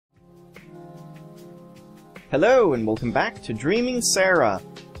Hello and welcome back to Dreaming Sarah.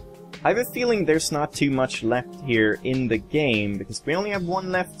 I have a feeling there's not too much left here in the game because we only have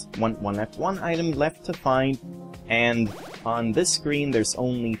one item left to find, and on this screen there's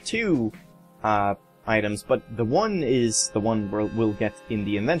only two items, but the one is the one we'll get in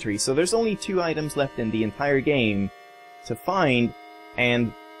the inventory. So there's only two items left in the entire game to find,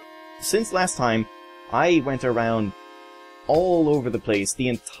 and since last time I went around all over the place, the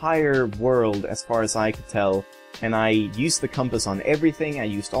entire world as far as I could tell, and I used the compass on everything, I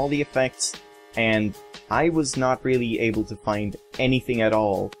used all the effects, and I was not really able to find anything at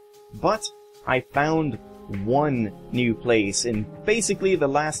all. But I found one new place in basically the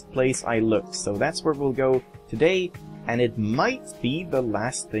last place I looked, so that's where we'll go today, and it might be the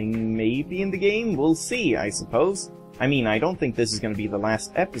last thing maybe in the game. We'll see, I suppose. I mean, I don't think this is going to be the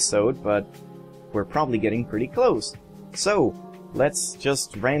last episode, but we're probably getting pretty close. So, let's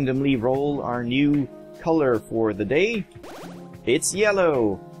just randomly roll our new color for the day. It's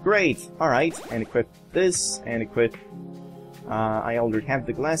yellow! Great! Alright, and equip this, and equip... I already have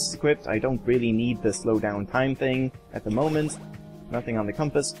the glasses equipped. I don't really need the slow down time thing at the moment. Nothing on the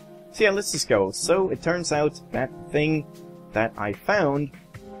compass. So yeah, let's just go. So, it turns out that thing that I found,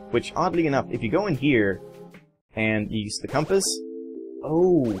 which oddly enough, if you go in here, and you use the compass...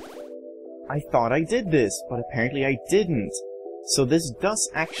 Oh! I thought I did this, but apparently I didn't. So this does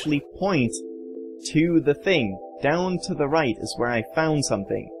actually point to the thing. Down to the right is where I found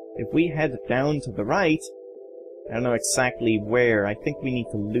something. If we head down to the right, I don't know exactly where. I think we need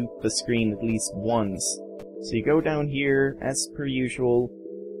to loop the screen at least once. So you go down here, as per usual,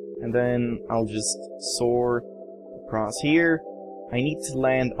 and then I'll just soar across here. I need to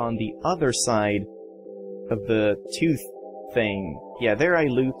land on the other side of the tooth thing. Yeah, there I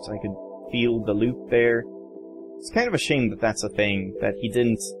looped. I could feel the loop there. It's kind of a shame that that's a thing, that he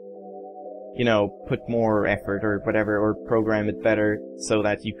didn't, you know, put more effort or whatever, or program it better so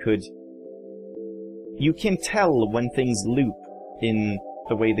that you could... You can tell when things loop in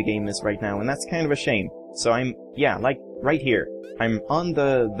the way the game is right now, and that's kind of a shame. So I'm, yeah, like, right here. I'm on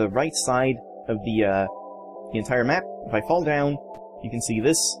the right side of the entire map. If I fall down, you can see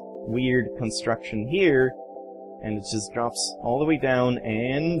this weird construction here, and it just drops all the way down,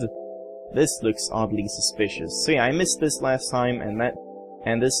 and... this looks oddly suspicious. So yeah, I missed this last time,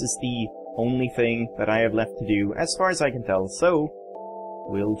 and this is the only thing that I have left to do, as far as I can tell. So,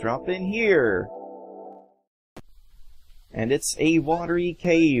 we'll drop in here. And it's a watery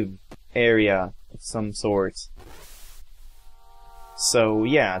cave area of some sort. So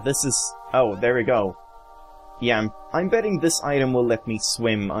yeah, this is... oh, there we go. Yeah, I'm betting this item will let me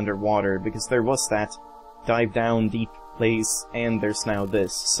swim underwater, because there was that dive down deep place, and there's now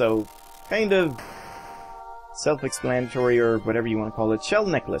this. So... kind of self-explanatory, or whatever you want to call it. Shell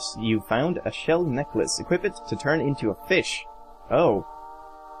necklace. You found a shell necklace. Equip it to turn into a fish. Oh.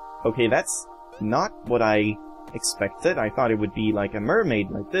 Okay, that's not what I expected. I thought it would be like a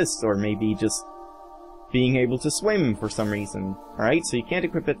mermaid like this, or maybe just being able to swim for some reason. Alright, so you can't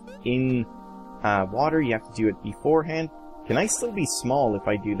equip it in water, you have to do it beforehand. Can I still be small if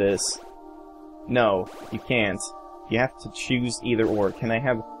I do this? No, you can't. You have to choose either or. Can I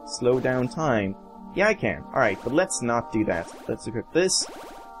have slow down time? Yeah, I can. Alright, but let's not do that. Let's equip this.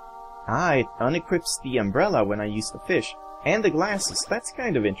 Ah, it unequips the umbrella when I use the fish. And the glasses. That's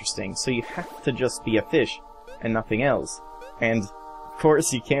kind of interesting. So you have to just be a fish, and nothing else. And, of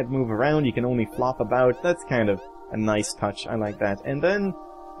course, you can't move around, you can only flop about. That's kind of a nice touch. I like that. And then,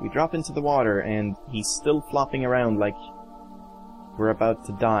 we drop into the water, and he's still flopping around like we're about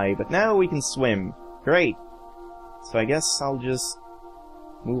to die. But now we can swim. Great! So I guess I'll just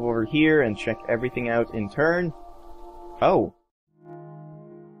move over here and check everything out in turn. Oh.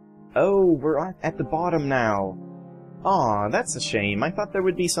 Oh, we're at the bottom now. Aw, that's a shame. I thought there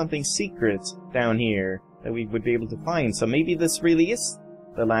would be something secret down here that we would be able to find. So maybe this really is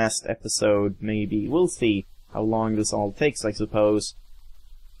the last episode, maybe. We'll see how long this all takes, I suppose.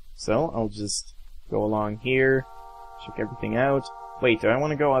 So, I'll just go along here, check everything out. Wait, do I want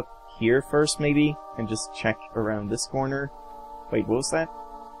to go up here first, maybe? And just check around this corner? Wait, what was that?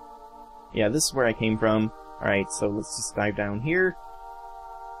 Yeah, this is where I came from. Alright, so let's just dive down here.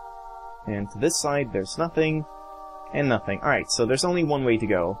 And to this side, there's nothing. And nothing. Alright, so there's only one way to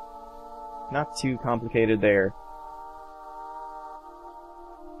go. Not too complicated there.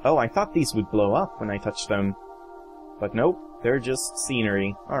 Oh, I thought these would blow up when I touched them. But nope, they're just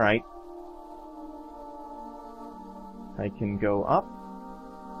scenery. Alright. I can go up.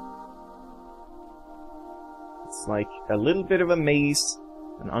 It's like a little bit of a maze.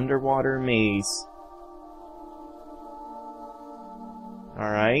 An underwater maze.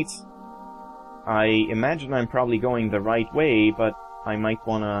 Alright. I imagine I'm probably going the right way, but I might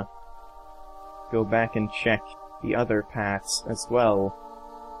wanna go back and check the other paths as well.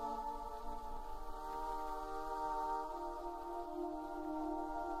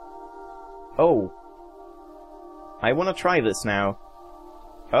 Oh. I wanna try this now.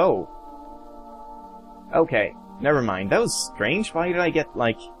 Oh. Okay, never mind. That was strange. Why did I get,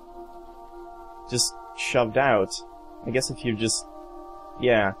 like, just shoved out? I guess if you're just,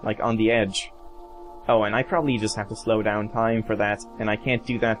 yeah, like on the edge. Oh, and I probably just have to slow down time for that, and I can't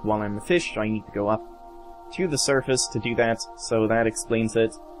do that while I'm a fish, so I need to go up to the surface to do that, so that explains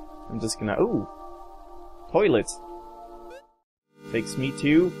it. I'm just gonna... Ooh! Toilet! Takes me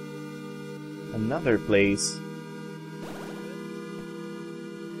to... another place.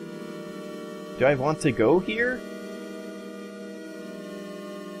 Do I want to go here?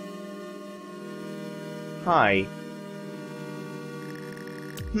 Hi.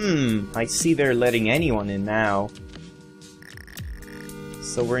 I see they're letting anyone in now.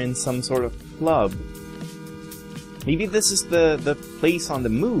 So we're in some sort of club. Maybe this is the place on the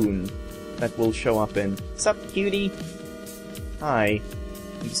moon that we'll show up in. Sup, cutie? Hi.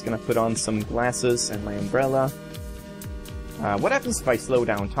 I'm just gonna put on some glasses and my umbrella. What happens if I slow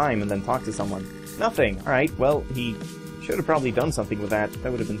down time and then talk to someone? Nothing. Alright, well, he should have probably done something with that.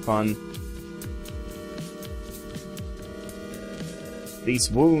 That would have been fun.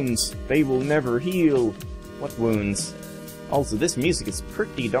 These wounds, they will never heal. What wounds? Also, this music is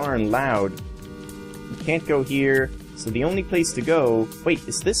pretty darn loud. You can't go here, so the only place to go... Wait,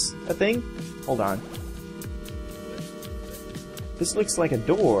 is this a thing? Hold on. This looks like a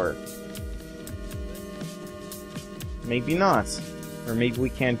door. Maybe not. Or maybe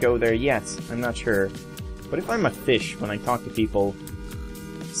we can't go there yet. I'm not sure. What if I'm a fish when I talk to people?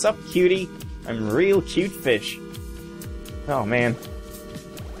 Sup, cutie? I'm a real cute fish. Oh, man.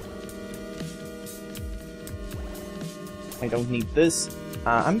 I don't need this.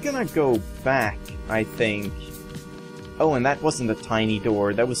 I'm gonna go back, I think. Oh, and that wasn't a tiny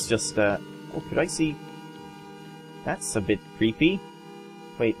door. That was just a... Oh, could I see? That's a bit creepy.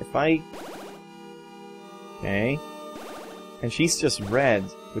 Wait, if I... Okay. And she's just red,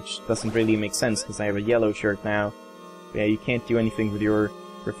 which doesn't really make sense because I have a yellow shirt now. Yeah, you can't do anything with your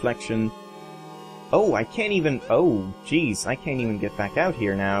reflection. Oh, I can't even... Oh, jeez, I can't even get back out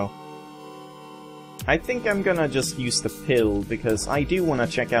here now. I think I'm gonna just use the pill, because I do want to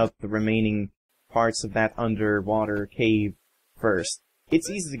check out the remaining parts of that underwater cave first. It's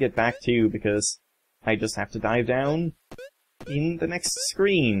easy to get back to, because I just have to dive down in the next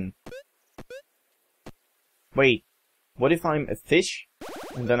screen. Wait, what if I'm a fish,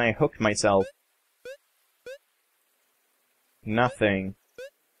 and then I hook myself? Nothing.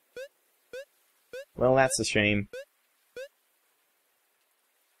 Well, that's a shame.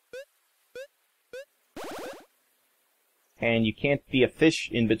 And you can't be a fish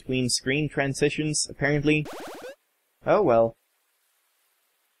in between screen transitions, apparently. Oh well.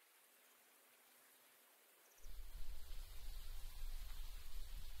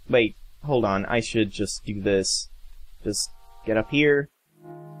 Wait, hold on, I should just do this. Just get up here,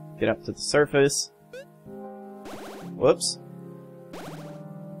 get up to the surface. Whoops.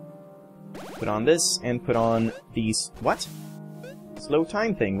 Put on this, and put on these... What? Slow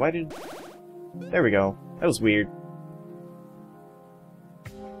time thing, why did... There we go. That was weird.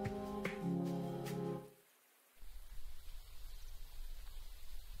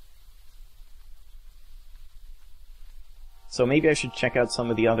 So maybe I should check out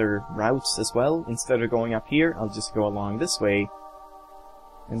some of the other routes as well. Instead of going up here, I'll just go along this way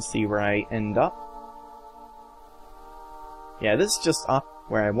and see where I end up. Yeah, this is just up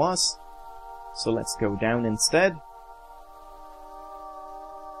where I was. So let's go down instead.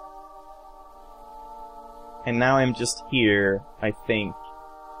 And now I'm just here, I think.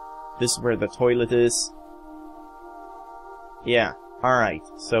 This is where the toilet is. Yeah, alright.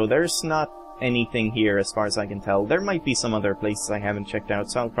 So there's not anything here as far as I can tell. There might be some other places I haven't checked out,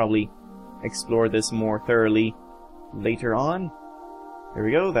 so I'll probably explore this more thoroughly later on. There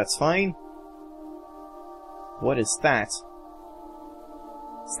we go, that's fine. What is that?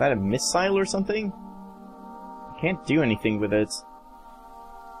 Is that a missile or something? I can't do anything with it.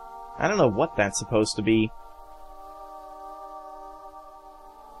 I don't know what that's supposed to be.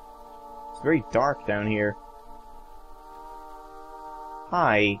 It's very dark down here.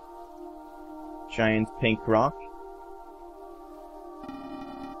 Hi. Giant pink rock.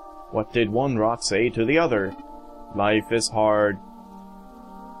 What did one rock say to the other? Life is hard.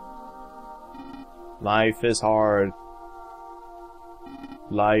 Life is hard.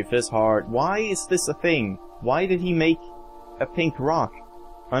 Life is hard. Why is this a thing? Why did he make a pink rock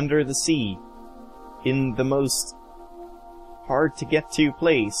under the sea? in the most hard to get to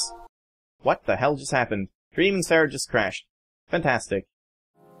place. What the hell just happened? Dreaming Sarah just crashed. Fantastic.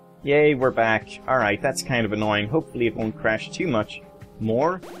 Yay, we're back. Alright, that's kind of annoying. Hopefully it won't crash too much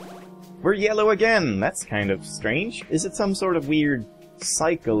more. We're yellow again! That's kind of strange. Is it some sort of weird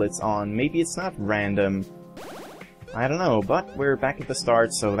cycle it's on? Maybe it's not random. I don't know, but we're back at the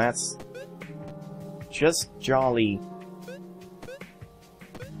start, so that's just jolly.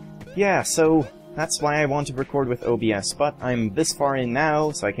 Yeah, so that's why I want to record with OBS, but I'm this far in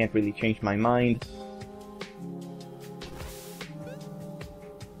now, so I can't really change my mind.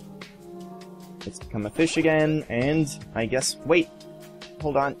 Let's become a fish again, and I guess... Wait!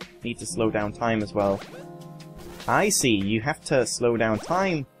 Hold on. Need to slow down time as well. I see, you have to slow down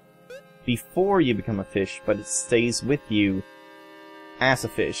time before you become a fish, but it stays with you as a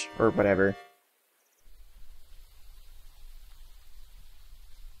fish, or whatever.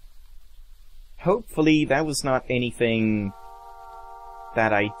 Hopefully that was not anything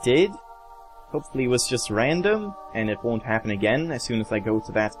that I did. Hopefully it was just random, and it won't happen again as soon as I go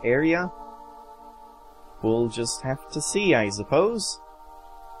to that area. We'll just have to see, I suppose.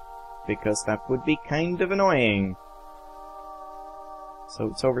 Because that would be kind of annoying. So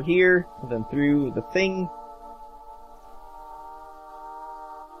it's over here, and then through the thing.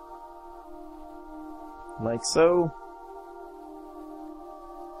 Like so.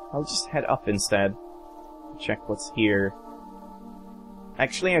 I'll just head up instead. Check what's here.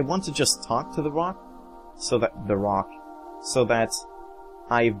 Actually, I want to just talk to the rock. So that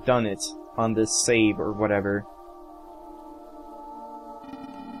I've done it on this save or whatever.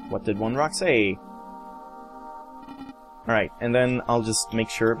 What did one rock say? Alright, and then I'll just make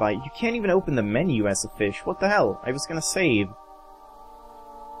sure by... You can't even open the menu as a fish. What the hell? I was gonna save.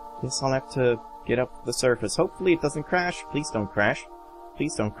 Guess I'll have to get up the surface. Hopefully it doesn't crash. Please don't crash.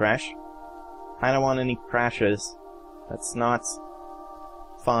 Please don't crash. I don't want any crashes. That's not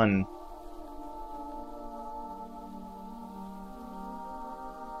fun.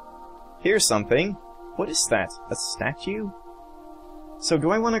 Here's something. What is that? A statue? So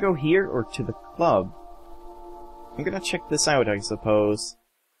do I want to go here or to the club? I'm gonna check this out, I suppose.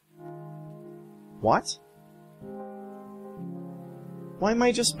 What? Why am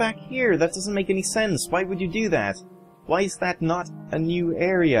I just back here? That doesn't make any sense. Why would you do that? Why is that not a new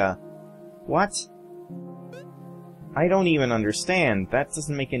area? What? I don't even understand. That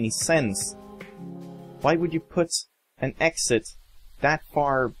doesn't make any sense. Why would you put an exit that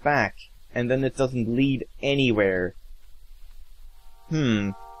far back and then it doesn't lead anywhere?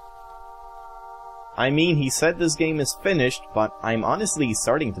 I mean, he said this game is finished, but I'm honestly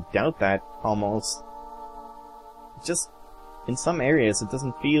starting to doubt that, almost. Just, in some areas, it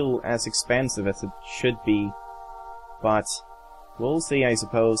doesn't feel as expansive as it should be. But, we'll see, I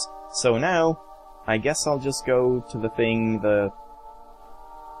suppose. So now, I guess I'll just go to the thing, the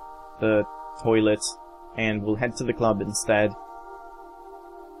toilet, and we'll head to the club instead.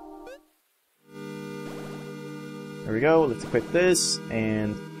 There we go, let's equip this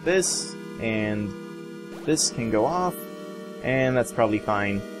can go off, and that's probably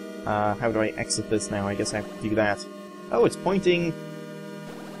fine. How do I exit this now? I guess I have to do that. Oh, it's pointing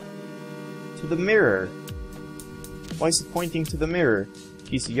to the mirror. Why is it pointing to the mirror?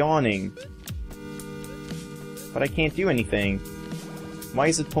 She's yawning. But I can't do anything. Why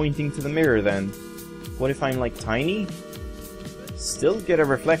is it pointing to the mirror then? What if I'm like tiny? Still get a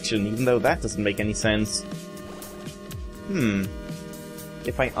reflection, even though that doesn't make any sense.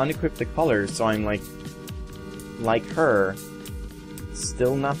 If I unequip the color so I'm like her,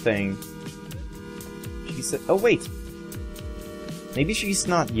 still nothing. She said, oh wait! Maybe she's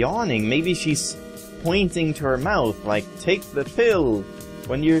not yawning, maybe she's pointing to her mouth, like, take the pill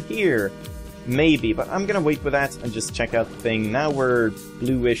when you're here. Maybe, but I'm gonna wait for that and just check out the thing. Now we're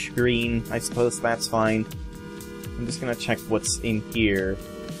bluish green, I suppose that's fine. I'm just gonna check what's in here.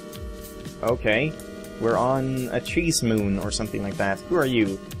 Okay. We're on a cheese moon or something like that. Who are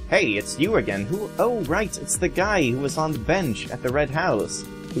you? Hey, it's you again. Who? Oh, right, it's the guy who was on the bench at the red house,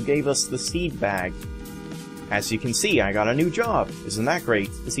 who gave us the seed bag. As you can see, I got a new job. Isn't that great?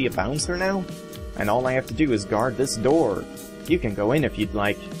 Is he a bouncer now? And all I have to do is guard this door. You can go in if you'd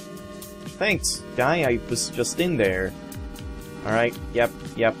like. Thanks, guy, I was just in there. Alright, yep,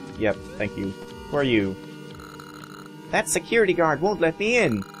 thank you. Who are you? That security guard won't let me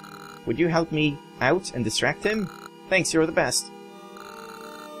in. Would you help me out and distract him? Thanks, you're the best.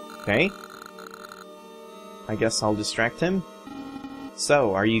 Okay. I guess I'll distract him.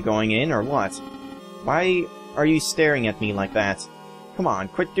 So, are you going in or what? Why are you staring at me like that? Come on,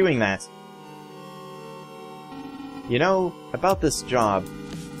 quit doing that. You know, about this job,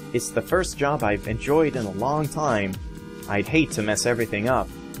 It's the first job I've enjoyed in a long time. I'd hate to mess everything up,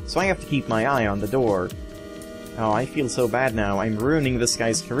 so I have to keep my eye on the door. Oh, I feel so bad now. I'm ruining this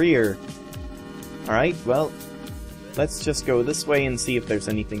guy's career. Alright, well, let's just go this way and see if there's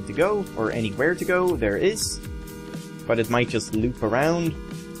anything to go, or anywhere to go. There is. But it might just loop around.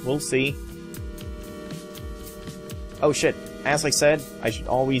 We'll see. Oh shit, as I said, I should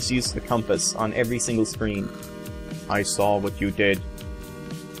always use the compass on every single screen. I saw what you did.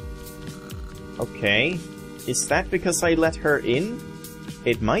 Okay. Is that because I let her in?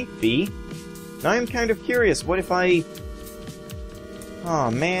 It might be. Now I'm kind of curious, what if I...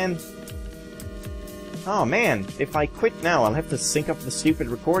 Oh man. Oh man, if I quit now, I'll have to sync up the stupid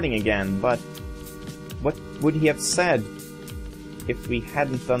recording again, but... What would he have said if we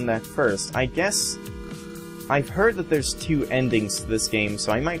hadn't done that first? I guess... I've heard that there's 2 endings to this game,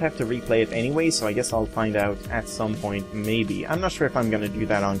 so I might have to replay it anyway, so I guess I'll find out at some point, maybe. I'm not sure if I'm gonna do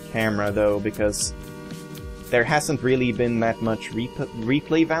that on camera, though, because there hasn't really been that much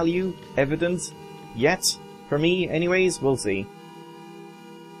replay value evident yet. For me, anyways, we'll see.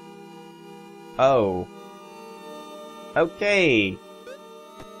 Oh. Okay.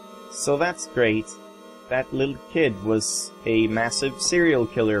 So that's great. That little kid was a massive serial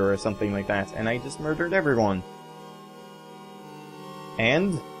killer or something like that, and I just murdered everyone.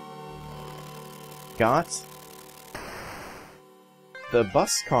 And got the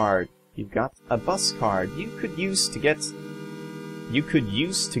bus card. You've got a bus card. You could use to get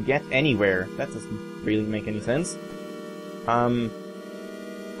anywhere. That doesn't really make any sense.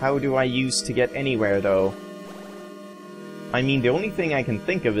 How do I use to get anywhere, though? I mean, the only thing I can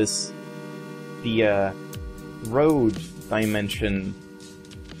think of is the, road dimension.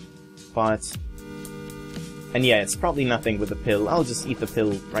 But... And yeah, it's probably nothing with the pill. I'll just eat the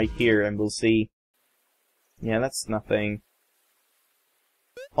pill right here and we'll see. Yeah, that's nothing.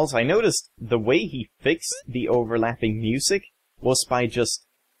 Also, I noticed the way he fixed the overlapping music was by just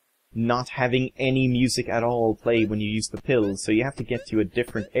not having any music at all play when you use the pill, so you have to get to a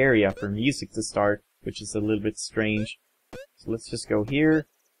different area for music to start, which is a little bit strange. So let's just go here,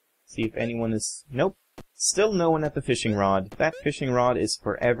 see if anyone is... Nope. Still no one at the fishing rod. That fishing rod is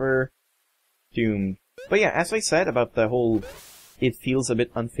forever doomed. But yeah, as I said about the whole... It feels a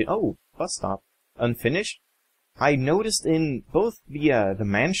bit Oh, bus stop. Unfinished? I noticed in both the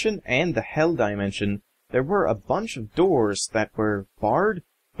mansion and the hell dimension, there were a bunch of doors that were barred,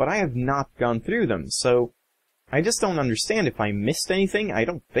 but I have not gone through them, so I just don't understand if I missed anything. I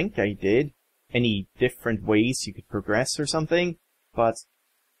don't think I did. Any different ways you could progress or something, but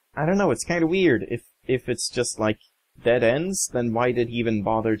I don't know, it's kind of weird. If it's just like dead ends, then why did he even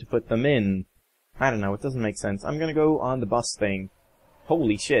bother to put them in? I don't know, it doesn't make sense. I'm gonna go on the bus thing.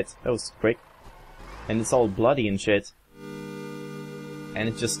 Holy shit, that was quick. And it's all bloody and shit. And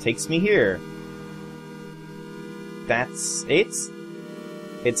it just takes me here. That's it?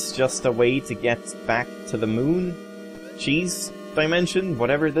 It's just a way to get back to the moon? Cheese dimension?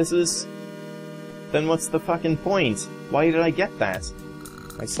 Whatever this is? Then what's the fucking point? Why did I get that?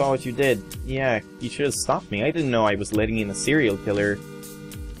 I saw what you did. Yeah, you should have stopped me. I didn't know I was letting in a serial killer.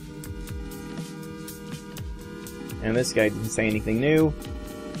 And this guy didn't say anything new.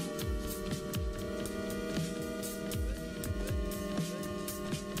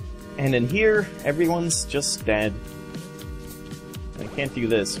 And in here, everyone's just dead. I can't do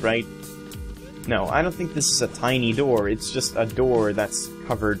this, right? No, I don't think this is a tiny door. It's just a door that's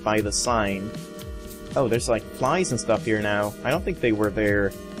covered by the sign. Oh, there's like flies and stuff here now. I don't think they were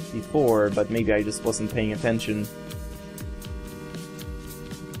there before, but maybe I just wasn't paying attention.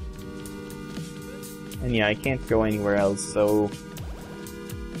 And yeah, I can't go anywhere else, so...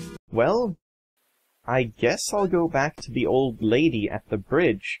 Well, I guess I'll go back to the old lady at the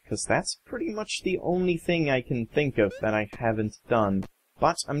bridge, because that's pretty much the only thing I can think of that I haven't done.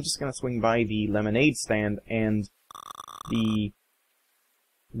 But I'm just gonna swing by the lemonade stand and the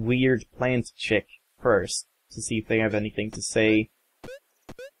weird plant chick first, to see if they have anything to say.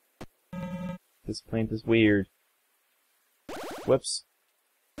 This plant is weird. Whoops.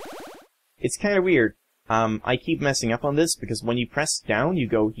 It's kinda weird. I keep messing up on this, because when you press down, you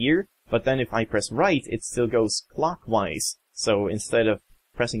go here, but then if I press right, it still goes clockwise. So instead of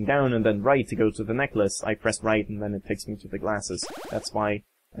pressing down and then right to go to the necklace, I press right and then it takes me to the glasses. That's why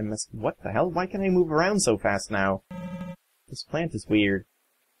I messed... What the hell? Why can I move around so fast now? This plant is weird.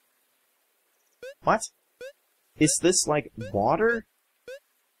 What? Is this like water?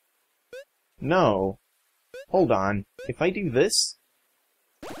 No. Hold on. If I do this...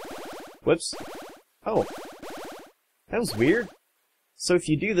 Whoops. Oh. That was weird. So if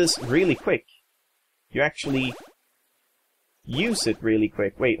you do this really quick, you use it really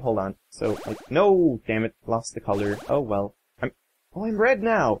quick. Wait, hold on. So, like, no! Damn it, lost the color. Oh well. I'm red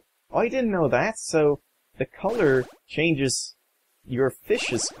now! Oh, I didn't know that, so the color changes your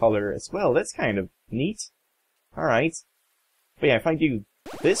fish's color as well. That's kind of neat. Alright. But yeah, if I do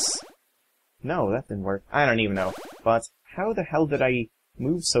this... No, that didn't work. I don't even know. But how the hell did I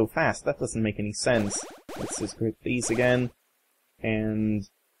move so fast? That doesn't make any sense. Let's just grip these again. And...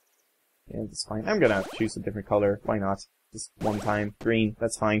 yeah, that's fine. I'm gonna choose a different color. Why not? Just one time. Green.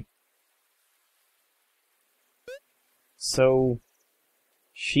 That's fine. So...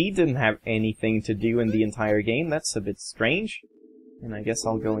 she didn't have anything to do in the entire game. That's a bit strange. And I guess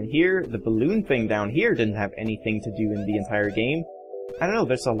I'll go in here. The balloon thing down here didn't have anything to do in the entire game. I don't know,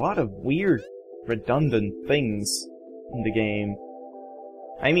 there's a lot of weird, redundant things in the game.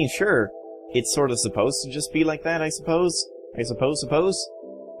 I mean, sure, it's sort of supposed to just be like that, I suppose. Suppose?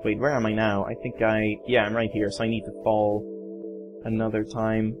 Wait, where am I now? I think yeah, I'm right here, so I need to fall another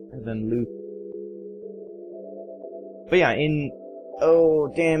time, and then loop. But yeah,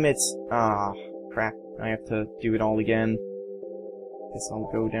 oh, damn it! Ah, crap. I have to do it all again. Guess I'll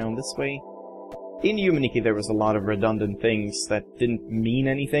go down this way. In Yumeniki, there was a lot of redundant things that didn't mean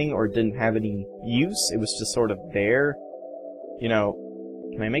anything or didn't have any use. It was just sort of there. You know,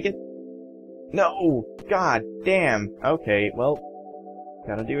 can I make it? No! God damn! Okay, well,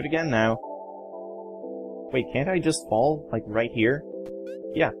 gotta do it again now. Wait, can't I just fall, like, right here?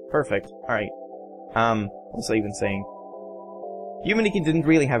 Yeah, perfect. Alright. What was I even saying? Yumeniki didn't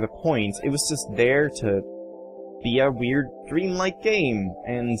really have a point. It was just there to be a weird, dreamlike game,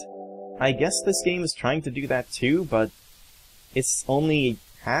 and I guess this game is trying to do that too, but it's only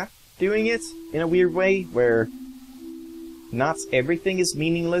half doing it in a weird way, where not everything is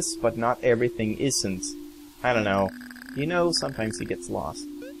meaningless, but not everything isn't. I don't know. You know, sometimes he gets lost.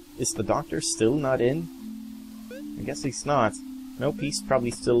 Is the doctor still not in? I guess he's not. Nope, he's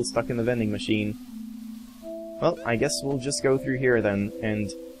probably still stuck in the vending machine. Well, I guess we'll just go through here then,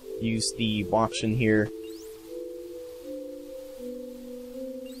 and use the watch in here.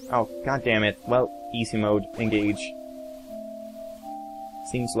 Oh, god damn it. Well, easy mode, engage.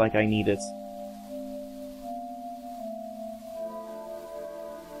 Seems like I need it.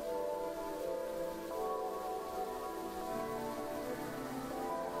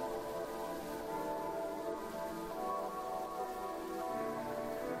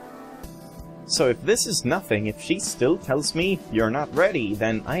 So if this is nothing, if she still tells me you're not ready,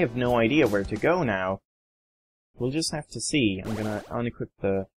 then I have no idea where to go now. We'll just have to see. I'm gonna unequip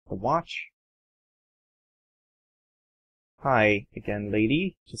the watch. Hi again,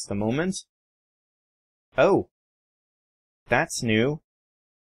 lady. Just a moment. Oh. That's new.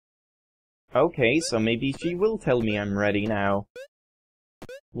 Okay, so maybe she will tell me I'm ready now.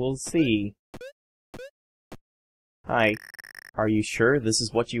 We'll see. Hi. Are you sure this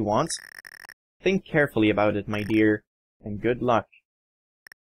is what you want? Think carefully about it, my dear, and good luck.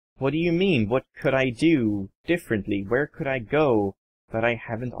 What do you mean? What could I do differently? Where could I go that I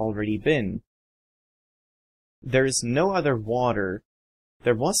haven't already been? There's no other water.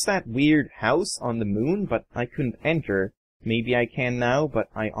 There was that weird house on the moon, but I couldn't enter. Maybe I can now, but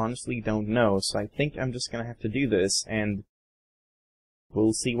I honestly don't know, so I think I'm just gonna have to do this, and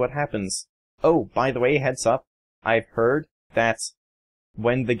we'll see what happens. Oh, by the way, heads up, I've heard that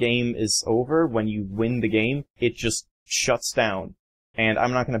when the game is over, when you win the game, it just shuts down. And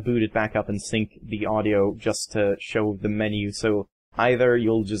I'm not going to boot it back up and sync the audio just to show the menu, so either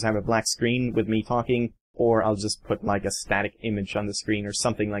you'll just have a black screen with me talking, or I'll just put like a static image on the screen or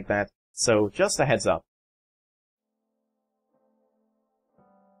something like that. So just a heads up.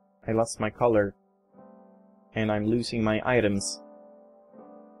 I lost my color, and I'm losing my items.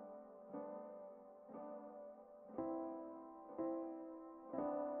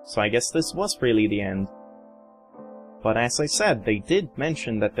 So I guess this was really the end. But as I said, they did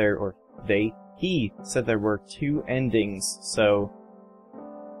mention that he said there were 2 endings, so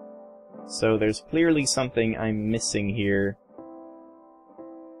there's clearly something I'm missing here.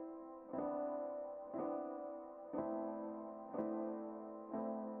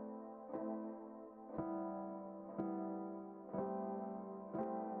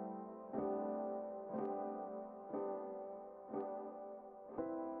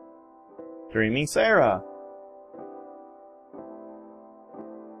 Dreaming Sarah!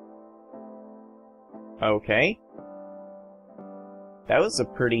 Okay. That was a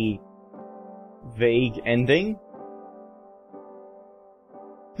pretty vague ending.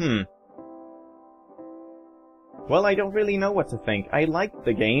 Well, I don't really know what to think. I liked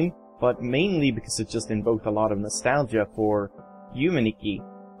the game, but mainly because it just invoked a lot of nostalgia for Yumeniki.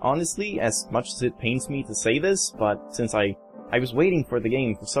 Honestly, as much as it pains me to say this, but since I I was waiting for the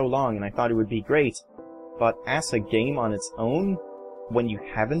game for so long and I thought it would be great, but as a game on its own, when you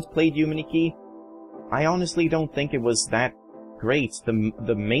haven't played Humanity, I honestly don't think it was that great.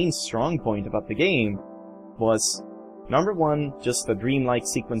 The main strong point about the game was, number one, just the dreamlike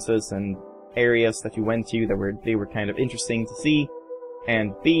sequences and areas that you went to that they were kind of interesting to see,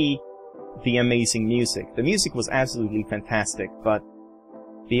 and B, the amazing music. The music was absolutely fantastic, but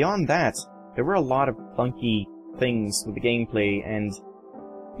beyond that, there were a lot of clunky things with the gameplay, and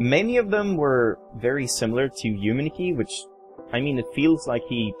many of them were very similar to Humanity, which, I mean, it feels like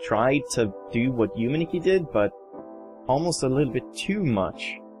he tried to do what Humanity did, but almost a little bit too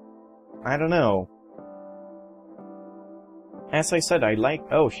much. I don't know. As I said,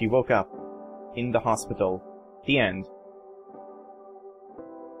 oh, she woke up in the hospital. The end.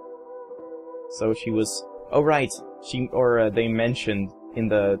 So she was, oh right, they mentioned in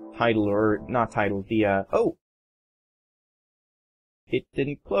the title, or not title, oh! It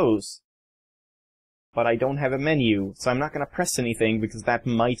didn't close. But I don't have a menu, so I'm not gonna press anything because that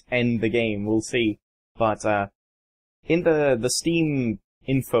might end the game, we'll see. But, in the Steam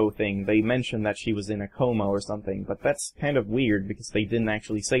info thing, they mentioned that she was in a coma or something, but that's kind of weird because they didn't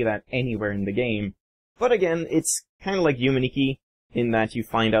actually say that anywhere in the game. But again, it's kind of like Humanity, in that you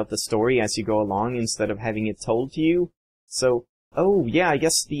find out the story as you go along instead of having it told to you. So, oh yeah, I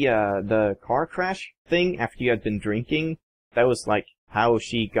guess the car crash thing after you had been drinking, that was like how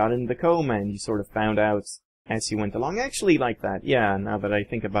she got in the coma and you sort of found out as you went along. I actually like that, yeah, now that I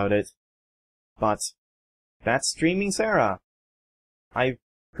think about it. But that's Dreaming Sarah. I've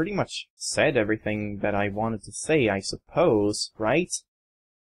pretty much said everything that I wanted to say, I suppose, right?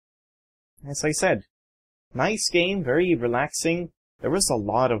 As I said, nice game, very relaxing. There was a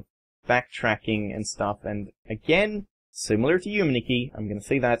lot of backtracking and stuff, and again, similar to Humanity, I'm gonna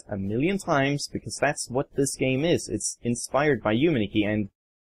say that a million times, because that's what this game is. It's inspired by Humanity, and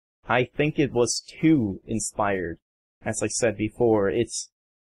I think it was too inspired. As I said before, it's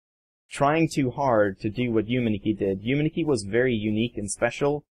trying too hard to do what Humanity did. Humanity was very unique and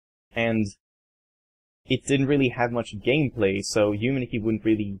special, and it didn't really have much gameplay, so Humanity wouldn't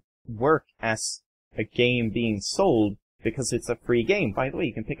really work as a game being sold, because it's a free game. By the way,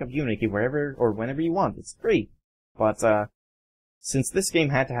 you can pick up Humanity wherever or whenever you want. It's free. But, since this game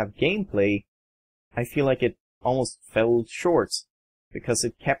had to have gameplay, I feel like it almost fell short, because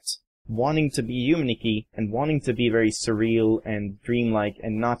it kept wanting to be Humanity, and wanting to be very surreal and dreamlike,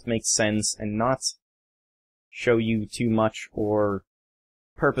 and not make sense, and not show you too much, or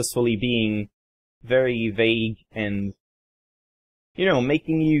purposefully being very vague, and, you know,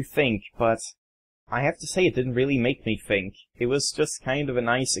 making you think, but I have to say it didn't really make me think. It was just kind of a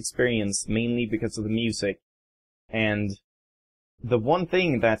nice experience, mainly because of the music. And the one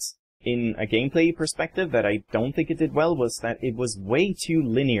thing that's in a gameplay perspective that I don't think it did well was that it was way too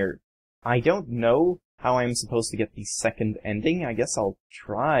linear. I don't know how I'm supposed to get the second ending. I guess I'll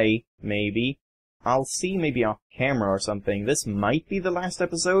try, maybe. I'll see maybe off camera or something. This might be the last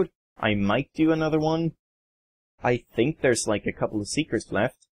episode. I might do another one. I think there's like a couple of secrets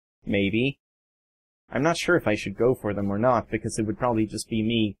left. Maybe. I'm not sure if I should go for them or not, because it would probably just be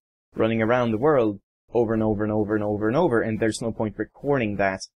me running around the world over and over and over and over and over, and there's no point recording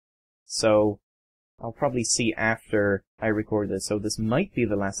that. So, I'll probably see after I record this. So this might be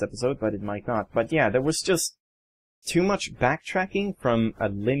the last episode, but it might not. But yeah, there was just too much backtracking from a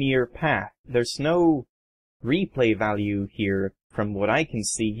linear path. There's no replay value here from what I can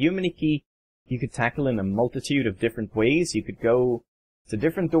see. Humanity, you could tackle in a multitude of different ways. You could go to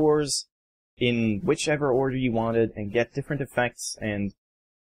different doors in whichever order you wanted and get different effects, and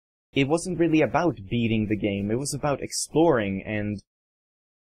it wasn't really about beating the game. It was about exploring and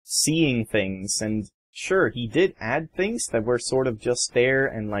seeing things, and sure, he did add things that were sort of just there,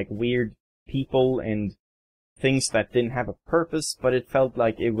 and like weird people and things that didn't have a purpose, but it felt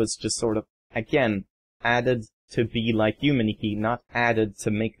like it was just sort of, again, added to be like Humanity, not added to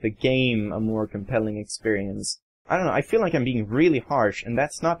make the game a more compelling experience. I don't know, I feel like I'm being really harsh, and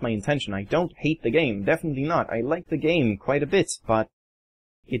that's not my intention. I don't hate the game, definitely not. I like the game quite a bit, but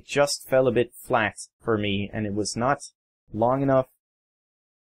it just fell a bit flat for me, and it was not long enough.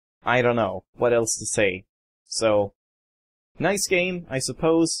 I don't know what else to say. So, nice game, I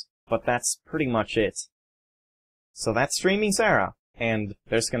suppose, but that's pretty much it. So that's Dreaming Sarah, and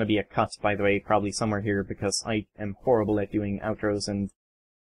there's gonna be a cut, by the way, probably somewhere here, because I am horrible at doing outros and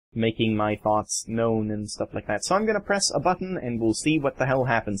making my thoughts known and stuff like that. So I'm gonna press a button, and we'll see what the hell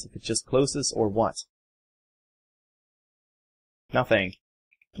happens, if it just closes or what. Nothing.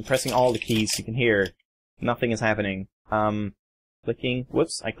 I'm pressing all the keys you can hear. Nothing is happening. Clicking.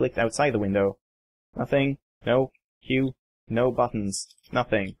 Whoops, I clicked outside the window. Nothing. No. Q. No buttons.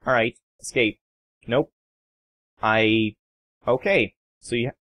 Nothing. Alright. Escape. Nope. Okay. So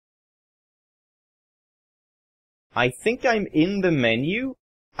I think I'm in the menu.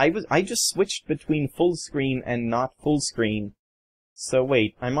 I just switched between full screen and not full screen. So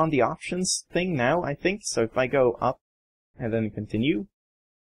wait, I'm on the options thing now, I think. So if I go up and then continue.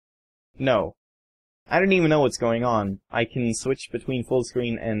 No. I don't even know what's going on. I can switch between full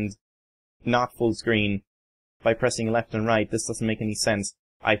screen and not full screen by pressing left and right. This doesn't make any sense.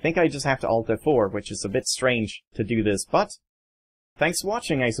 I think I just have to Alt F4, which is a bit strange to do this, but thanks for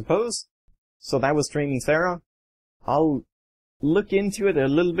watching, I suppose. So that was Dreaming Sarah. I'll look into it a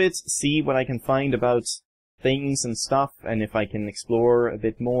little bit, see what I can find about things and stuff, and if I can explore a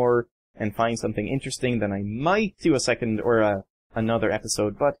bit more and find something interesting, then I might do a second or another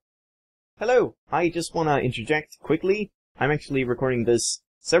episode. But hello, I just want to interject quickly. I'm actually recording this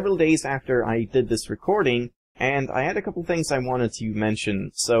several days after I did this recording, and I had a couple things I wanted to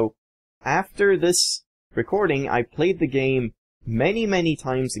mention. So after this recording, I played the game many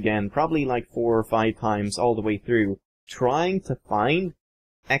times again, probably like 4 or 5 times all the way through, trying to find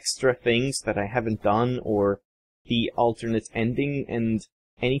extra things that I haven't done, or the alternate ending and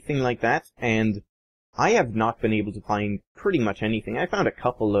anything like that, and I have not been able to find pretty much anything. I found a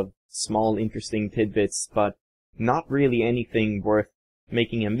couple of small interesting tidbits, but not really anything worth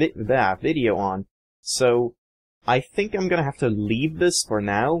making a video on. So I think I'm gonna have to leave this for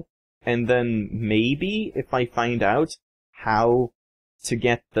now, and then maybe if I find out how to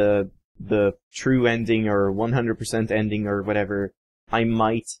get the true ending or 100% ending or whatever, I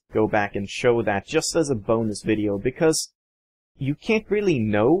might go back and show that just as a bonus video, because you can't really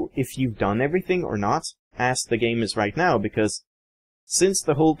know if you've done everything or not as the game is right now, because since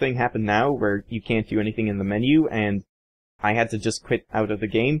the whole thing happened now where you can't do anything in the menu and I had to just quit out of the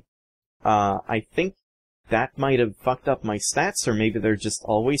game, I think that might have fucked up my stats, or maybe they're just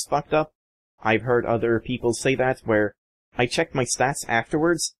always fucked up. I've heard other people say that, where I checked my stats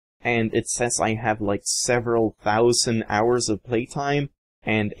afterwards, and it says I have like several thousand hours of playtime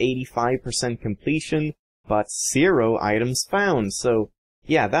and 85% completion, but 0 items found. So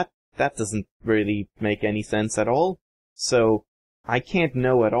yeah, that doesn't really make any sense at all. So I can't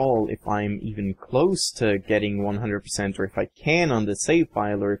know at all if I'm even close to getting 100%, or if I can on the save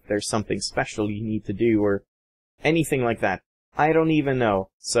file, or if there's something special you need to do, or anything like that. I don't even know,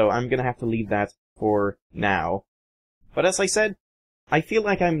 so I'm gonna have to leave that for now. But as I said, I feel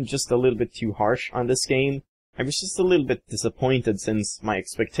like I'm just a little bit too harsh on this game. I was just a little bit disappointed since my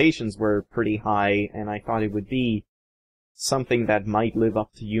expectations were pretty high, and I thought it would be something that might live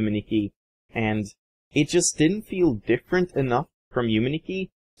up to Humaniki, and it just didn't feel different enough from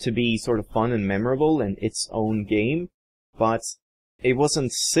Humaniki to be sort of fun and memorable and its own game, but it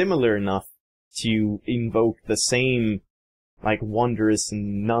wasn't similar enough to invoke the same, like, wondrous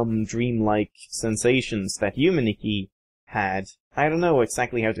and numb, dreamlike sensations that Humaniki had. I don't know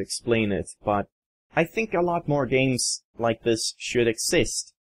exactly how to explain it, but I think a lot more games like this should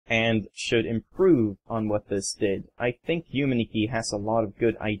exist, and should improve on what this did. I think Humaniki has a lot of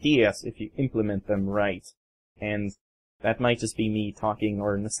good ideas if you implement them right, and that might just be me talking,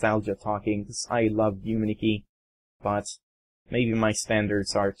 or nostalgia talking, because I love Humaniki, but maybe my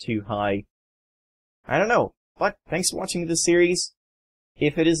standards are too high. I don't know, but thanks for watching this series.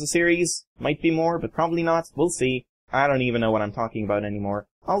 If it is a series, might be more, but probably not, we'll see. I don't even know what I'm talking about anymore.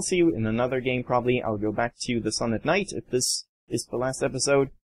 I'll see you in another game probably. I'll go back to The Sun at Night if this is the last episode.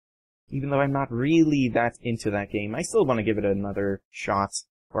 Even though I'm not really that into that game, I still want to give it another shot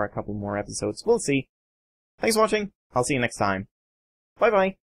for a couple more episodes. We'll see. Thanks for watching. I'll see you next time. Bye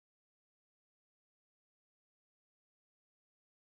bye.